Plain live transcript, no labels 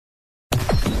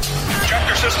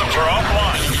You're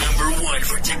offline. Number one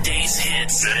for today's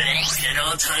hits and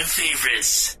all-time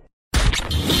favorites.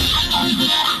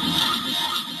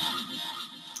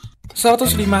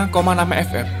 105,6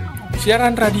 FM,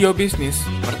 siaran radio bisnis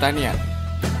pertanian.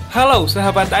 Halo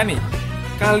sahabat tani,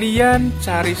 kalian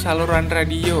cari saluran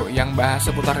radio yang bahas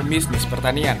seputar bisnis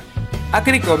pertanian.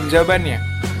 Agrikom jawabannya.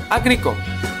 Agrikom,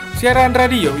 siaran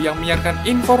radio yang menyiarkan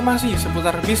informasi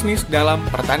seputar bisnis dalam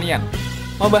pertanian.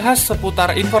 Membahas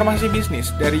seputar informasi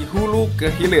bisnis dari hulu ke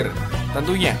hilir.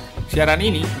 Tentunya, siaran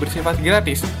ini bersifat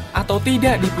gratis atau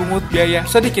tidak dipungut biaya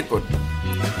sedikit pun.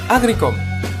 Agrikom,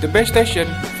 the best station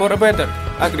for a better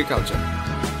agriculture.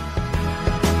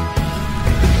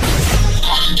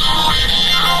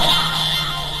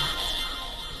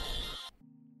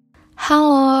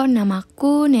 Halo,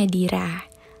 namaku Nadira.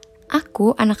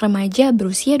 Aku anak remaja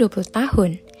berusia 20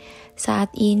 tahun. Saat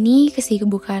ini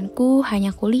kesibukanku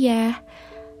hanya kuliah.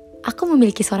 Aku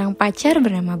memiliki seorang pacar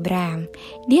bernama Bram.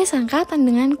 Dia seangkatan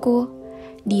denganku.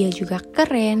 Dia juga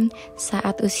keren.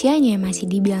 Saat usianya masih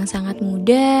dibilang sangat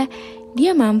muda,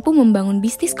 dia mampu membangun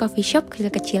bisnis coffee shop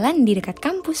kecil-kecilan di dekat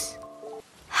kampus.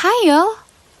 Hai Yol.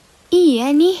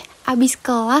 Iya nih, abis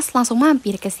kelas langsung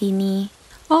mampir ke sini.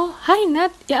 Oh, hai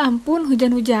Nat. Ya ampun,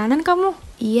 hujan-hujanan kamu.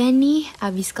 Iya nih,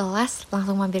 abis kelas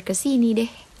langsung mampir ke sini deh.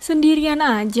 Sendirian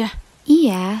aja?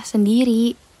 Iya,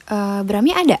 sendiri.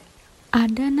 Bramnya ada?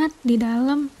 Ada Nat, di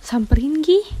dalam. Samperin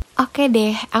Gi. Oke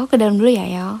deh, aku ke dalam dulu ya,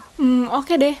 Yol.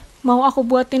 Oke deh. Mau aku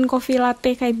buatin kopi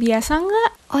latte kayak biasa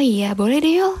nggak? Oh iya, boleh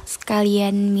deh Yol.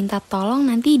 Sekalian minta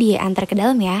tolong nanti diantar ke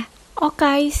dalam ya.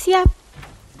 Oke, siap.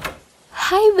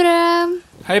 Hai Bram.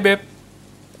 Hai Beb,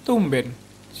 tumben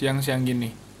siang-siang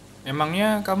gini.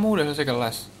 Emangnya kamu udah selesai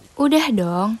kelas? Udah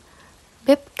dong.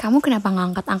 Beb, kamu kenapa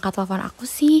ngangkat-angkat telepon aku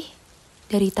sih?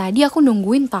 Dari tadi aku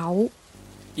nungguin tahu.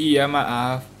 Iya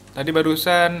maaf, tadi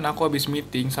barusan aku habis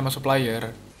meeting sama supplier.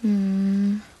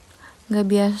 Gak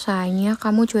biasanya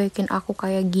kamu cuekin aku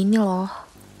kayak gini loh.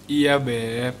 Iya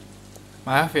Beb,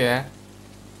 maaf ya.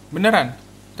 Beneran,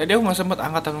 tadi aku gak sempet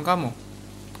angkat telepon kamu.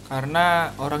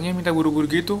 Karena orangnya minta buru-buru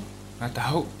gitu. Gak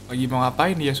tahu lagi mau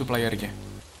ngapain dia suppliernya.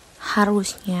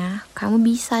 Harusnya kamu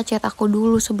bisa chat aku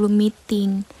dulu sebelum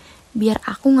meeting, biar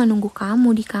aku gak nunggu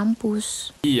kamu di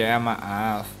kampus. Iya,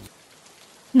 maaf.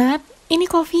 Nat, ini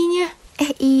kopinya.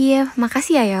 Iya,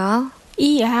 makasih ya Yol.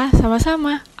 Iya,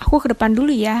 sama-sama. Aku ke depan dulu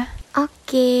ya.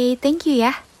 Oke, thank you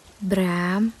ya.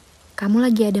 Bram, kamu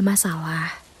lagi ada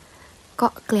masalah?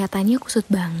 Kok kelihatannya kusut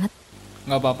banget?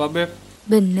 Gak apa-apa Beb.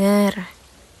 Bener.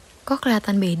 Kok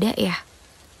kelihatan beda ya?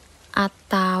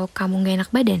 Atau kamu gak enak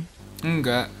badan?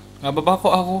 Enggak, gak apa-apa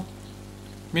kok aku.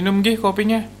 Minum Gi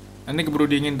kopinya. Nanti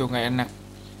keburu dingin tuh, gak enak.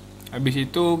 Habis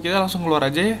itu kita langsung keluar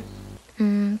aja ya.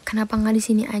 Kenapa gak di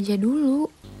sini aja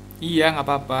dulu? Iya, gak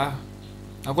apa-apa.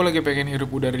 Aku lagi pengen hirup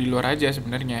udara di luar aja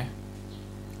sebenarnya.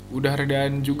 Udah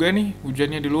redaan juga nih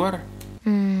hujannya di luar.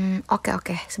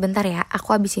 Oke. Sebentar ya,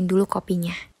 aku habisin dulu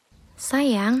kopinya.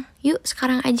 Sayang, yuk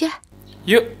sekarang aja.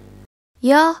 Yuk.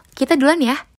 Yol, kita duluan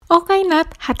ya. Oke Nat,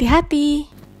 hati-hati.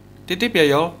 Titip ya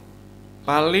Yol.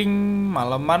 Paling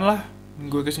maleman lah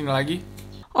gue kesini lagi.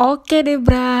 Oke deh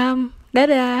Bram.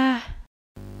 Dadah.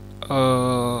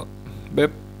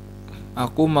 Beb,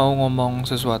 aku mau ngomong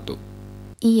sesuatu.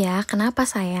 Iya, kenapa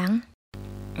sayang?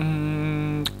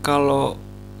 Kalau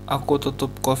aku tutup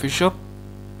coffee shop,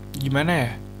 gimana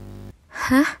ya?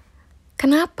 Hah?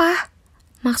 Kenapa?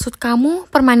 Maksud kamu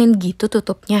permanen gitu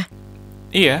tutupnya?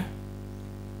 Iya.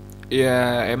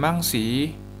 Ya emang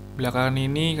sih, belakangan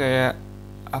ini kayak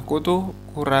aku tuh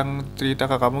kurang cerita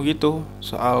ke kamu gitu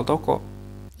soal toko.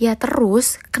 Ya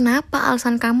terus, kenapa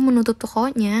alasan kamu menutup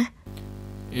tokonya?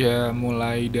 Ya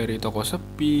mulai dari toko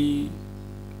sepi,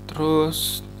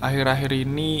 terus akhir-akhir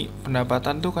ini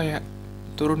pendapatan tuh kayak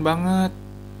turun banget.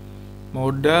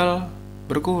 Modal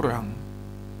berkurang.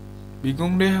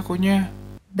 Bingung deh akunya.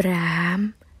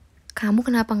 Bram, kamu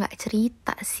kenapa gak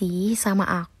cerita sih sama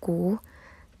aku?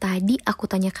 Tadi aku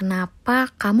tanya kenapa,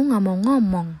 kamu gak mau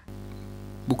ngomong.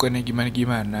 Bukannya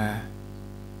gimana-gimana.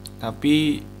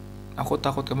 Tapi aku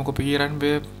takut kamu kepikiran,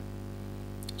 Beb.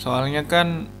 Soalnya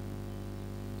kan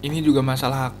ini juga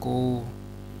masalah aku.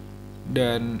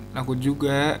 Dan aku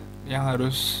juga yang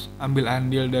harus ambil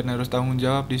andil dan harus tanggung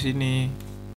jawab di sini.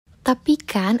 Tapi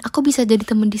kan aku bisa jadi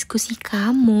teman diskusi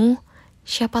kamu.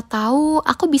 Siapa tahu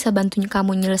aku bisa bantuin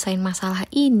kamu nyelesain masalah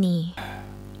ini.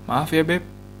 Maaf ya, Beb.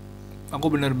 Aku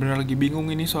benar-benar lagi bingung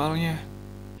ini soalnya.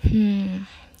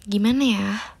 Gimana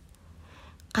ya?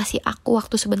 Kasih aku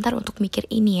waktu sebentar untuk mikir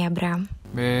ini ya, Bram.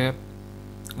 Beb,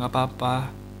 gak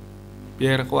apa-apa.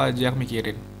 Biar aku aja yang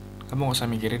mikirin. Kamu gak usah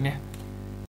mikirin ya.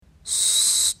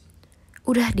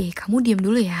 Udah deh, kamu diam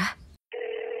dulu ya.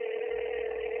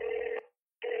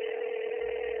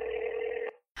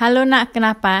 Halo nak,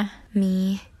 kenapa?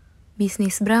 Mi,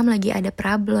 bisnis Bram lagi ada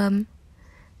problem.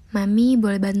 Mami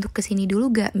boleh bantu kesini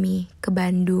dulu gak, Mi? Ke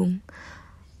Bandung.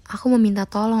 Aku mau minta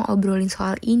tolong obrolin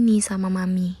soal ini sama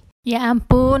Mami. Ya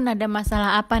ampun, ada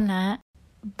masalah apa nak?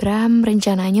 Bram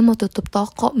rencananya mau tutup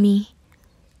toko, Mi.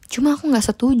 Cuma aku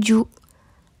gak setuju.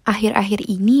 Akhir-akhir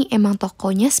ini emang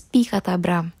tokonya sepi, kata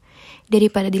Bram.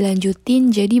 Daripada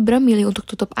dilanjutin, jadi Bram milih untuk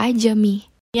tutup aja, Mi.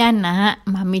 Ya nak,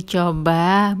 Mami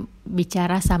coba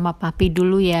bicara sama papi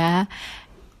dulu ya.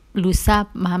 Lusa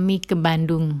Mami ke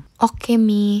Bandung. Oke,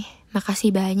 Mi.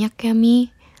 Makasih banyak ya, Mi.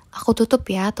 Aku tutup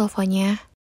ya teleponnya.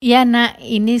 Ya nak,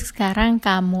 ini sekarang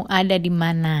kamu ada di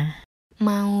mana?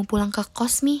 Mau pulang ke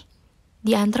kos, Mi.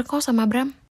 Diantar kok sama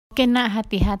Bram. Oke nak,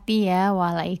 hati-hati ya.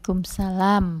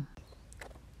 Waalaikumsalam.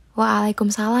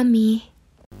 Waalaikumsalam, Mi.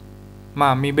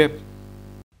 Mami, Beb.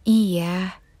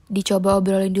 Iya, dicoba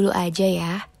obrolin dulu aja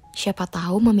ya. Siapa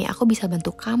tahu Mami aku bisa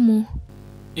bantu kamu.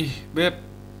 Ih, Beb,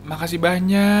 makasih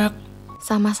banyak.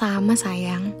 Sama-sama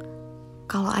sayang.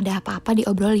 Kalau ada apa-apa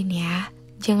diobrolin ya.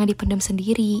 Jangan dipendam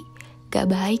sendiri.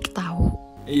 Gak baik tahu.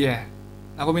 Iya,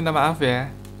 aku minta maaf ya.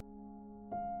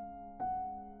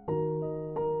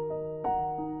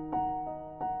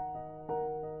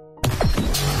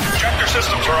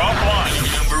 Systems are offline.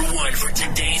 Number 1 for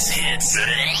today's hits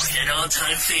and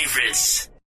all-time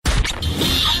favorites.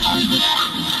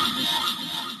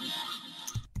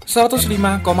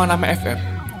 105,6 FM.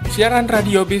 Siaran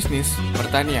radio bisnis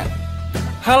pertanian.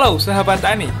 Halo sahabat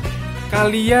tani.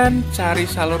 Kalian cari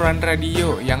saluran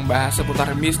radio yang bahas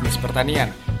seputar bisnis pertanian.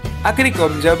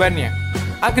 Agrikom jawabannya.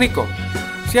 Agrikom,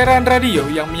 siaran radio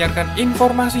yang menyiarkan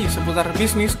informasi seputar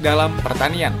bisnis dalam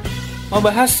pertanian.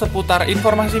 Membahas seputar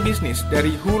informasi bisnis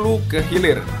dari hulu ke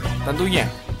hilir. Tentunya,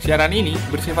 siaran ini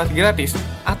bersifat gratis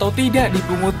atau tidak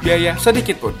dipungut biaya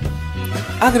sedikit pun.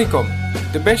 Agrikom,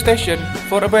 the best station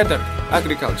for a better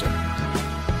agriculture.